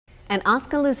An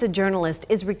Oskaloosa journalist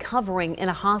is recovering in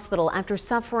a hospital after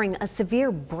suffering a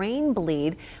severe brain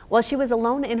bleed while she was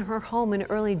alone in her home in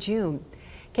early June.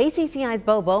 KCCI's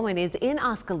Bo Bowman is in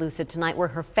Oskaloosa tonight, where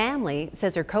her family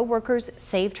says her co-workers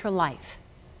saved her life.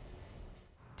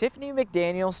 Tiffany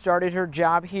McDaniel started her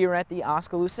job here at the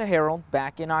Oskaloosa Herald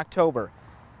back in October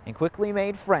and quickly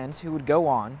made friends who would go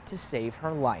on to save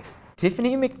her life.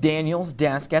 Tiffany McDaniel's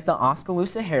desk at the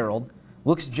Oskaloosa Herald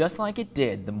looks just like it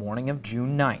did the morning of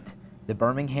June 9th. The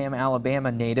Birmingham,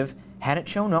 Alabama native hadn't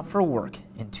shown up for work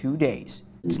in 2 days.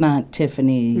 It's not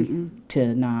Tiffany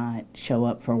to not show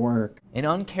up for work. An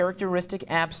uncharacteristic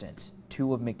absence.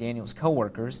 Two of McDaniel's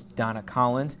co-workers, Donna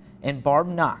Collins and Barb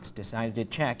Knox, decided to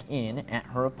check in at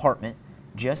her apartment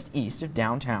just east of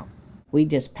downtown. We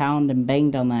just pounded and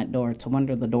banged on that door. It's a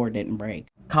wonder the door didn't break.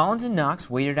 Collins and Knox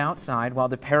waited outside while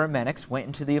the paramedics went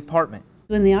into the apartment.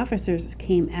 When the officers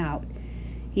came out,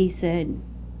 he said,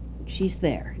 "She's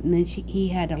there." And then he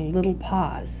had a little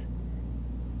pause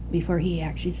before he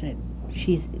actually said,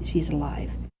 she's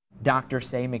alive. Doctors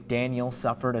say McDaniel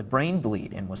suffered a brain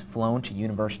bleed and was flown to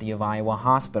University of Iowa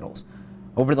hospitals.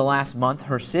 Over the last month,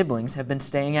 her siblings have been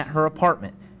staying at her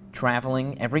apartment,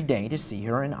 traveling every day to see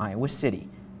her in Iowa City.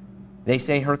 They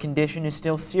say her condition is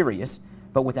still serious,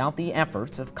 but without the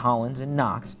efforts of Collins and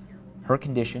Knox, her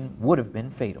condition would have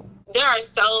been fatal. There are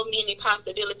so many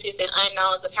possibilities and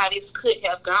unknowns of how this could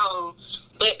have gone,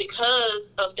 but because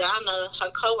of Donna,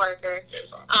 her coworker,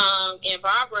 and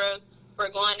Barbara were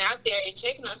going out there and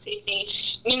checking on Tiffany,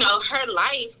 you know, her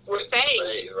life was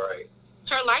saved. Right.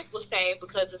 Her life was saved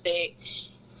because of that.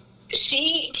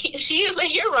 She is a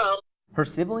hero. Her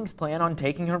siblings plan on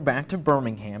taking her back to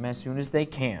Birmingham as soon as they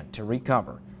can to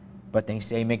recover, but they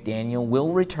say McDaniel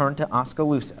will return to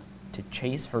Oskaloosa to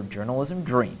chase her journalism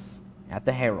dream at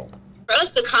the Herald. For us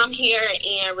to come here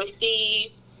and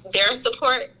receive their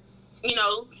support, you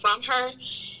know, from her,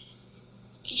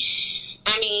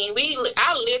 I mean,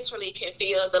 I literally can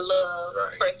feel the love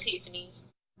for Tiffany.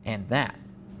 And that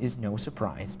is no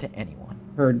surprise to anyone.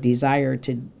 Her desire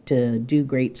to do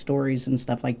great stories and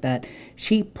stuff like that,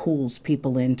 she pulls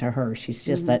people into her. She's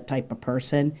just that type of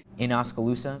person. In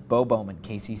Oskaloosa, Bo Bowman,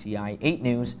 KCCI 8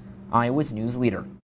 News, Iowa's news leader.